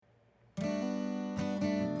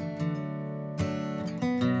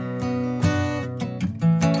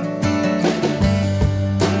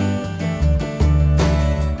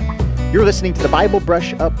You're listening to the Bible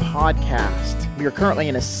Brush Up podcast. We are currently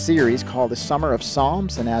in a series called The Summer of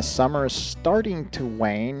Psalms, and as summer is starting to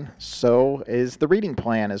wane, so is the reading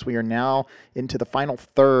plan, as we are now into the final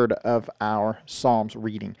third of our Psalms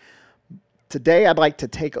reading. Today, I'd like to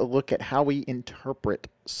take a look at how we interpret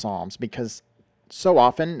Psalms, because so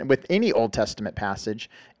often, with any Old Testament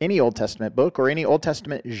passage, any Old Testament book, or any Old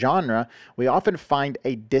Testament genre, we often find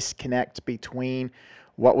a disconnect between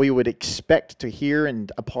what we would expect to hear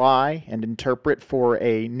and apply and interpret for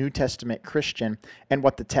a New Testament Christian and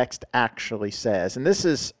what the text actually says. And this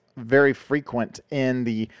is very frequent in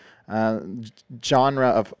the genre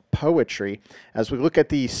of poetry. As we look at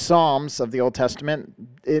the Psalms of the Old Testament,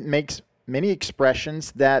 it makes many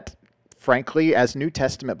expressions that, frankly, as New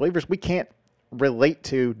Testament believers, we can't relate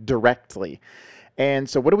to directly. And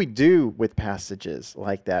so what do we do with passages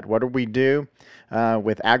like that? What do we do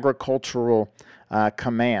with agricultural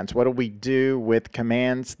commands? What do we do with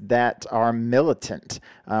commands that are militant?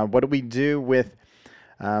 What do we do with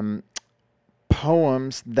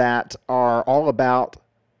poems that are all about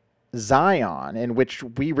Zion, in which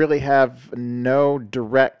we really have no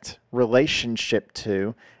direct relationship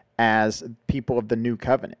to as people of the New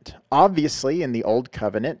Covenant? Obviously, in the Old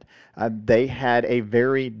Covenant, they had a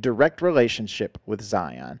very direct relationship with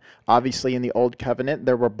Zion. Obviously, in the Old Covenant,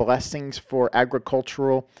 there were blessings for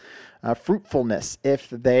agricultural fruitfulness if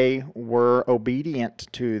they were obedient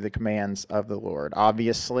to the commands of the Lord.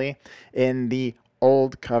 Obviously, in the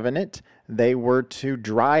Old Covenant, they were to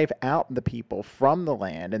drive out the people from the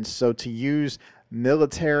land, and so to use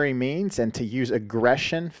military means and to use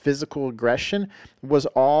aggression, physical aggression, was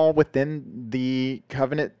all within the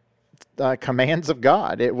covenant commands of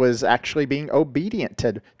God. It was actually being obedient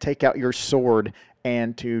to take out your sword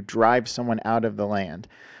and to drive someone out of the land.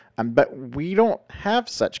 But we don't have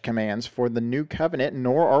such commands for the New Covenant,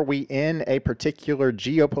 nor are we in a particular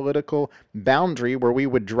geopolitical boundary where we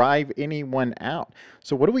would drive anyone out.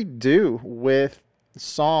 So what do we do with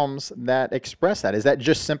Psalms that express that? Is that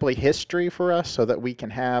just simply history for us so that we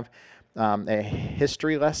can have a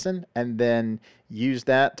history lesson and then use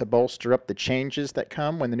that to bolster up the changes that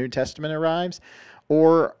come when the New Testament arrives?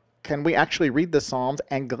 Or can we actually read the Psalms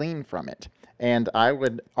and glean from it? And I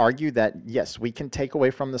would argue that, yes, we can take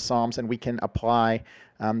away from the Psalms and we can apply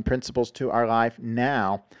principles to our life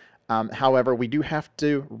now. However, we do have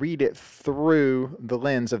to read it through the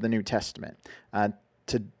lens of the New Testament.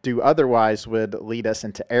 To do otherwise would lead us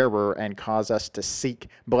into error and cause us to seek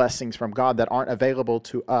blessings from God that aren't available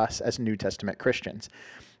to us as New Testament Christians.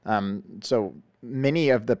 So many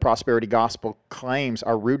of the prosperity gospel claims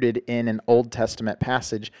are rooted in an Old Testament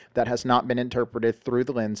passage that has not been interpreted through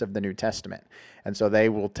the lens of the New Testament. And so they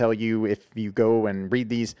will tell you, if you go and read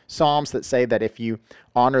these Psalms that say that if you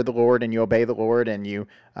honor the Lord and you obey the Lord and you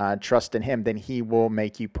trust in Him, then He will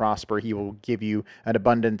make you prosper. He will give you an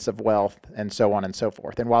abundance of wealth, and so on and so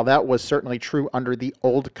forth. And while that was certainly true under the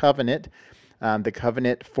Old Covenant, the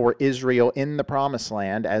covenant for Israel in the Promised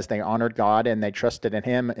Land, as they honored God and they trusted in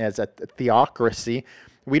Him as a theocracy,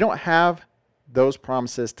 we don't have those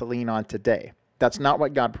promises to lean on today. That's not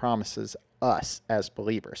what God promises us as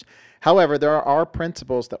believers. However, there are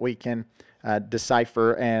principles that we can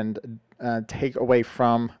decipher and take away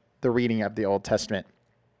from the reading of the Old Testament.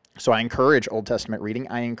 So I encourage Old Testament reading.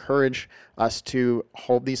 I encourage us to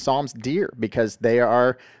hold these Psalms dear because they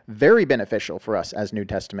are very beneficial for us as New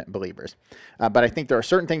Testament believers. But I think there are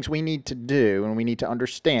certain things we need to do and we need to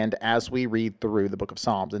understand as we read through the book of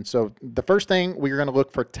Psalms. And so the first thing, we're going to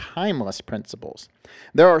look for timeless principles.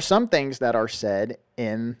 There are some things that are said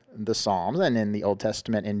in the Psalms and in the Old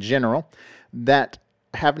Testament in general that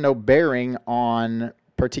have no bearing on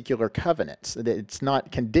particular covenants. It's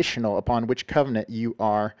not conditional upon which covenant you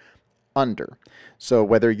are under. So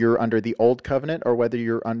whether you're under the Old Covenant or whether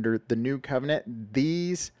you're under the New Covenant,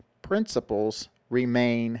 these principles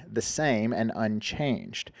remain the same and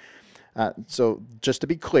unchanged. So just to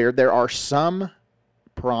be clear, there are some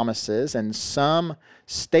promises and some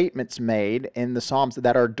statements made in the Psalms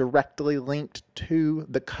that are directly linked to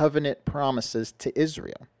the covenant promises to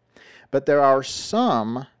Israel. But there are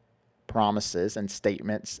some promises and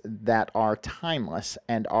statements that are timeless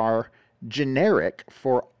and are generic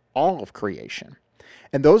for all of creation.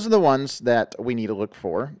 And those are the ones that we need to look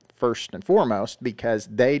for first and foremost because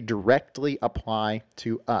they directly apply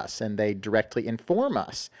to us and they directly inform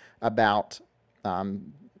us about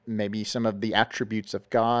maybe some of the attributes of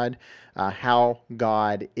God, how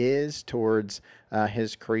God is towards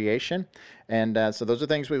His creation. And so those are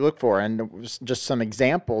things we look for. And just some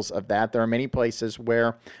examples of that, there are many places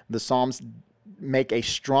where the Psalms make a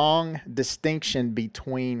strong distinction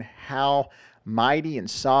between how mighty and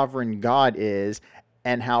sovereign God is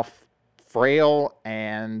and how frail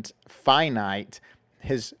and finite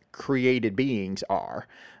his created beings are.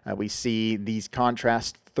 We see these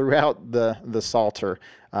contrasts throughout the Psalter,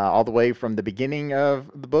 all the way from the beginning of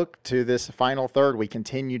the book to this final third. We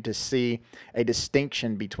continue to see a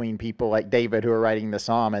distinction between people like David who are writing the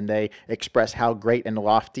psalm, and they express how great and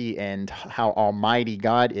lofty and how almighty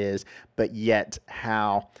God is, but yet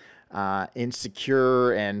how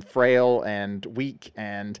insecure and frail and weak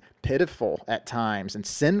and pitiful at times and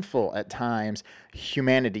sinful at times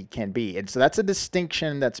humanity can be. And so that's a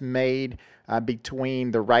distinction that's made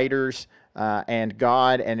between the writers and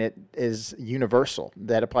God, and it is universal.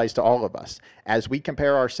 That applies to all of us. As we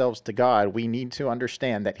compare ourselves to God, we need to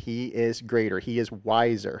understand that He is greater, He is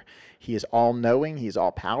wiser, He is all-knowing, He is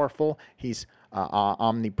all-powerful, He's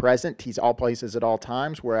omnipresent, He's all places at all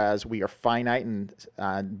times, whereas we are finite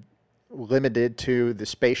and limited to the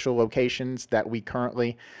spatial locations that we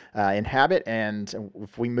currently inhabit. And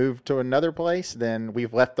if we move to another place, then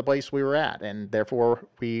we've left the place we were at, and therefore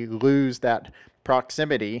we lose that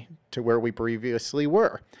proximity to where we previously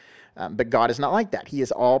were. But God is not like that. He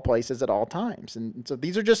is all places at all times. And so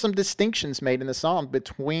these are just some distinctions made in the Psalm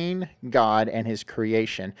between God and His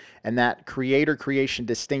creation. And that creator-creation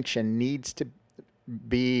distinction needs to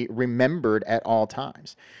be remembered at all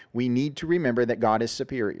times. We need to remember that God is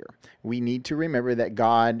superior. We need to remember that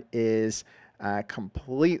God is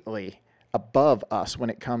completely above us when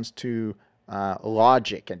it comes to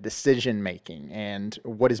logic and decision making and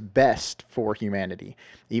what is best for humanity.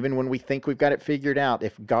 Even when we think we've got it figured out,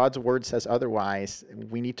 if God's word says otherwise,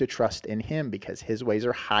 we need to trust in Him because His ways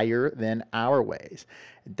are higher than our ways.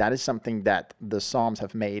 That is something that the Psalms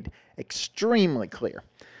have made extremely clear.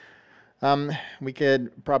 We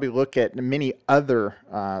could probably look at many other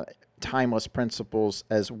timeless principles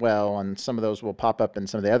as well, and some of those will pop up in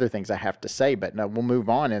some of the other things I have to say, but we'll move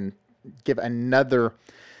on and give another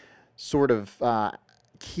sort of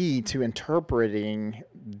key to interpreting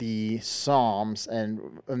the Psalms.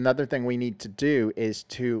 And another thing we need to do is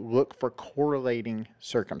to look for correlating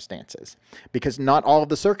circumstances, because not all of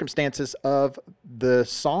the circumstances of the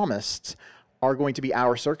psalmists are going to be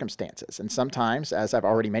our circumstances. And sometimes, as I've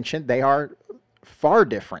already mentioned, they are far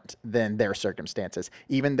different than their circumstances.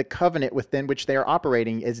 Even the covenant within which they are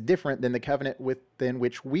operating is different than the covenant within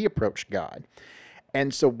which we approach God.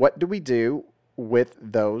 And so what do we do with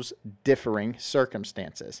those differing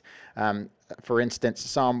circumstances? For instance,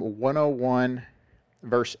 Psalm 101,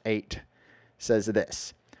 verse 8 says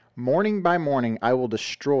this: "Morning by morning I will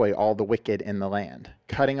destroy all the wicked in the land,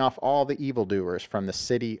 cutting off all the evildoers from the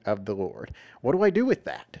city of the Lord." What do I do with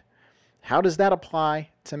that? How does that apply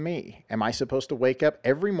to me? Am I supposed to wake up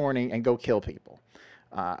every morning and go kill people?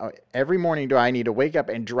 Every morning do I need to wake up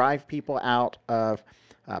and drive people out of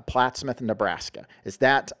Plattsmouth, Nebraska? Is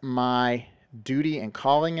that my duty and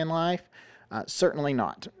calling in life? Certainly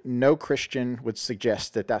not. No Christian would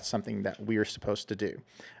suggest that that's something that we are supposed to do.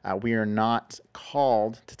 We are not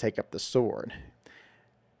called to take up the sword.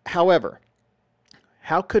 However,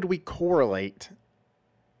 how could we correlate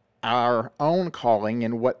our own calling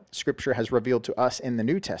and what Scripture has revealed to us in the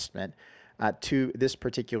New Testament to this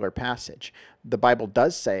particular passage? The Bible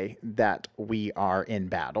does say that we are in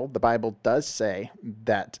battle. The Bible does say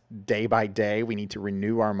that day by day we need to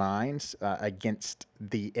renew our minds against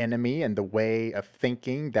the enemy and the way of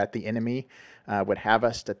thinking that the enemy would have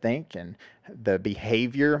us to think, and the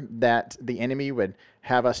behavior that the enemy would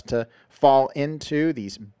have us to fall into,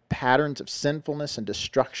 these patterns of sinfulness and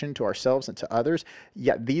destruction to ourselves and to others.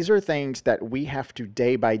 Yet these are things that we have to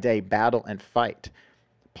day by day battle and fight.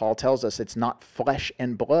 Paul tells us it's not flesh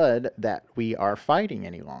and blood that we are fighting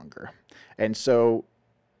any longer. And so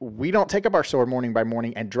we don't take up our sword morning by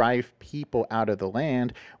morning and drive people out of the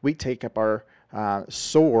land. We take up our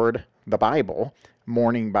sword, the Bible,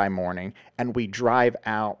 morning by morning, and we drive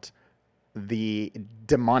out the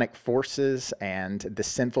demonic forces and the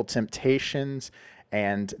sinful temptations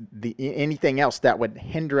and anything else that would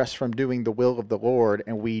hinder us from doing the will of the Lord,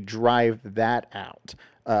 and we drive that out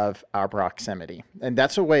of our proximity. And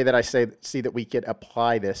that's a way that I see that we could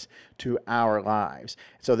apply this to our lives.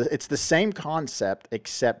 So it's the same concept,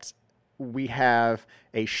 except we have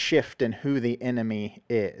a shift in who the enemy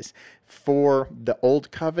is. For the old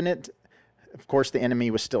covenant, of course, the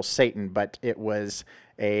enemy was still Satan, but it was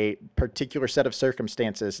a particular set of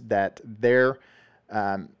circumstances that their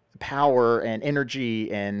power and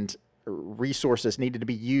energy and resources needed to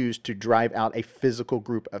be used to drive out a physical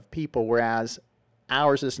group of people, whereas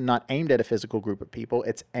ours is not aimed at a physical group of people.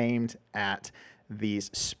 It's aimed at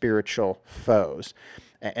these spiritual foes.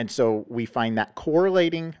 And so we find that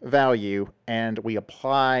correlating value and we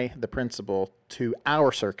apply the principle to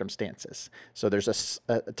our circumstances. So there's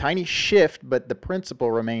a tiny shift, but the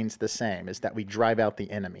principle remains the same, is that we drive out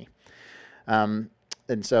the enemy. And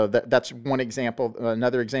so that's one example.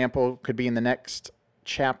 Another example could be in the next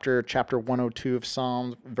chapter 102 of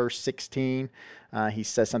Psalms, verse 16. He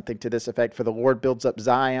says something to this effect: "For the Lord builds up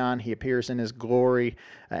Zion, he appears in his glory."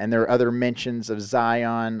 And there are other mentions of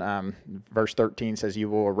Zion. Verse 13 says, "You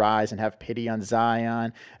will arise and have pity on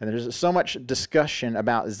Zion." And there's so much discussion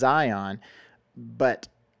about Zion, but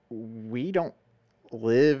we don't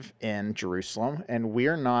live in Jerusalem, and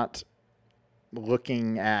we're not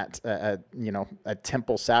looking at a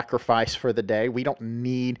temple sacrifice for the day. We don't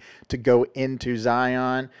need to go into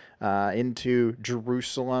Zion, into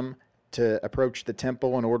Jerusalem, to approach the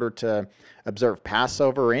temple in order to observe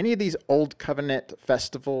Passover or any of these old covenant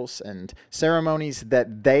festivals and ceremonies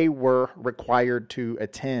that they were required to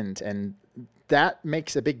attend. And that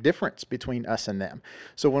makes a big difference between us and them.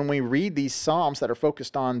 So when we read these Psalms that are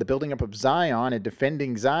focused on the building up of Zion and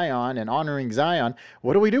defending Zion and honoring Zion,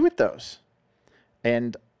 what do we do with those?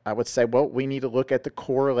 And I would say, well, we need to look at the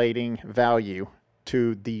correlating value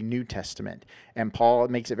to the New Testament. And Paul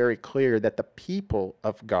makes it very clear that the people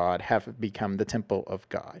of God have become the temple of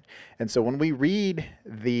God. And so when we read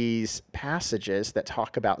these passages that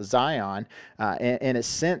talk about Zion, in a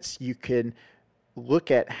sense, you can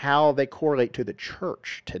look at how they correlate to the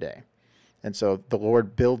church today. And so the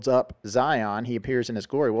Lord builds up Zion. He appears in his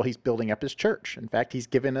glory. Well, he's building up his church. In fact, he's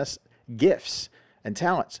given us gifts and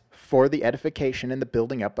talents for the edification and the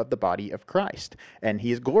building up of the body of Christ. And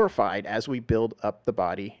he is glorified as we build up the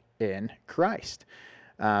body in Christ.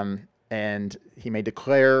 And he may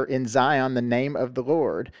declare in Zion the name of the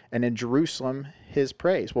Lord, and in Jerusalem his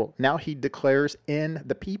praise. Well, now he declares in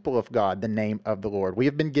the people of God the name of the Lord. We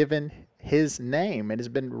have been given his name. It has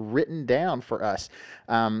been written down for us.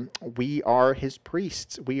 We are his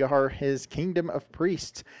priests. We are his kingdom of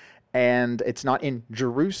priests. And it's not in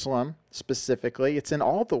Jerusalem specifically, it's in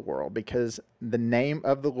all the world, because the name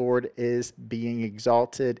of the Lord is being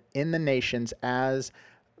exalted in the nations as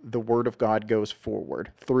the word of God goes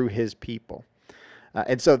forward through his people.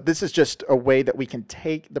 And so this is just a way that we can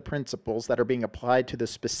take the principles that are being applied to the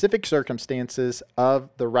specific circumstances of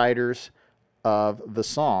the writers of the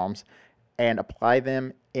Psalms and apply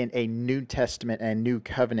them in a New Testament and New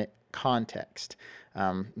Covenant context.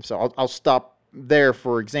 So I'll stop there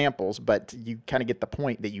for examples, but you kind of get the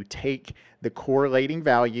point that you take the correlating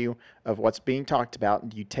value of what's being talked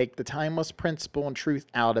about, you take the timeless principle and truth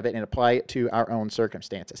out of it and apply it to our own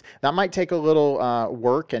circumstances. That might take a little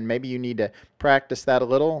work, and maybe you need to practice that a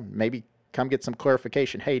little, maybe come get some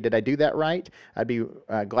clarification. Hey, did I do that right? I'd be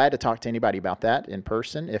glad to talk to anybody about that in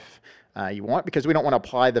person if you want, because we don't want to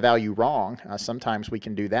apply the value wrong. Sometimes we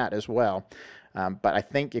can do that as well. But I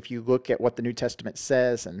think if you look at what the New Testament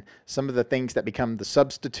says and some of the things that become the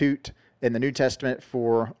substitute in the New Testament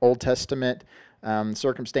for Old Testament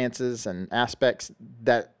circumstances and aspects,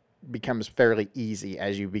 that becomes fairly easy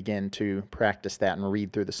as you begin to practice that and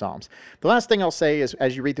read through the Psalms. The last thing I'll say is,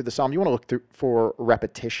 as you read through the Psalm, you want to look for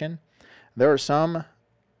repetition. There are some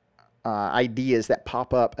ideas that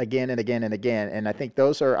pop up again and again and again. And I think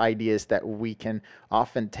those are ideas that we can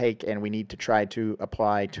often take and we need to try to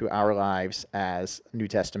apply to our lives as New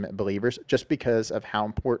Testament believers, just because of how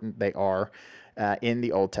important they are in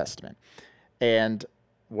the Old Testament. And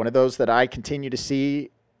one of those that I continue to see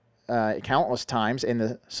countless times in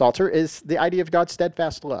the Psalter is the idea of God's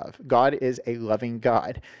steadfast love. God is a loving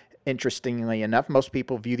God. Interestingly enough, most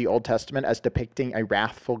people view the Old Testament as depicting a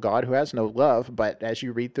wrathful God who has no love, but as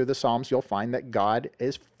you read through the Psalms, you'll find that God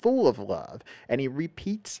is full of love, and he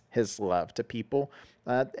repeats his love to people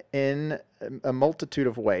in a multitude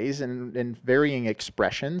of ways and in varying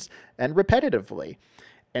expressions and repetitively.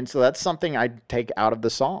 And so that's something I take out of the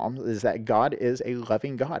Psalms, is that God is a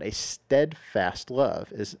loving God. A steadfast love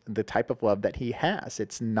is the type of love that he has.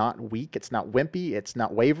 It's not weak, it's not wimpy, it's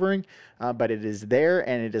not wavering, but it is there,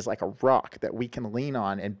 and it is like a rock that we can lean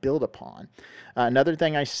on and build upon. Another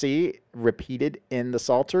thing I see repeated in the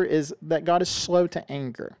Psalter is that God is slow to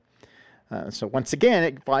anger. So once again,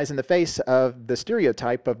 it flies in the face of the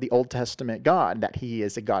stereotype of the Old Testament God, that he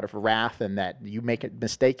is a God of wrath and that you make a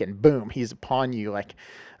mistake and boom, he's upon you like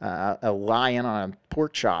a lion on a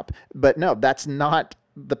pork chop. But no, that's not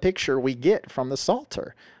the picture we get from the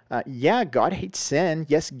Psalter. Yeah, God hates sin.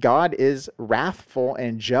 Yes, God is wrathful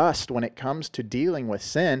and just when it comes to dealing with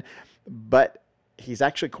sin, but he's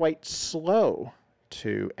actually quite slow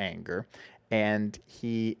to anger, and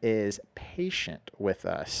he is patient with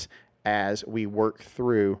us as we work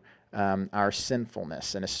through our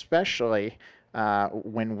sinfulness, and especially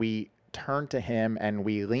when we turn to Him and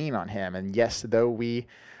we lean on Him. And yes, though we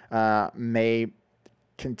may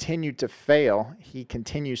continue to fail, He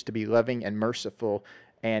continues to be loving and merciful,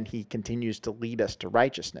 and He continues to lead us to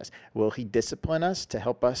righteousness. Will He discipline us to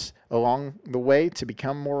help us along the way to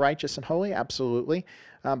become more righteous and holy? Absolutely.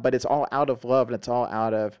 But it's all out of love, and it's all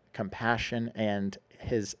out of compassion and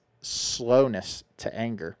His slowness to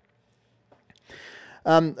anger.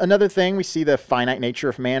 Another thing, we see the finite nature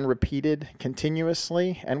of man repeated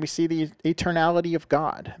continuously, and we see the eternality of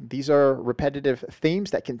God. These are repetitive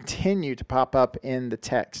themes that continue to pop up in the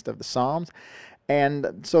text of the Psalms.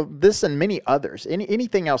 And so this and many others,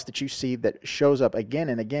 anything else that you see that shows up again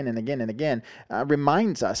and again and again and again,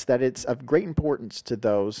 reminds us that it's of great importance to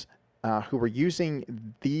those who are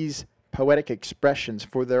using these poetic expressions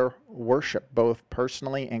for their worship, both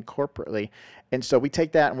personally and corporately. And so we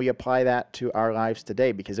take that and we apply that to our lives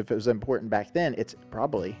today, because if it was important back then, it's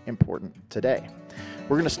probably important today.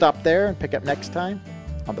 We're going to stop there and pick up next time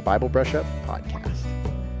on the Bible Brush Up Podcast.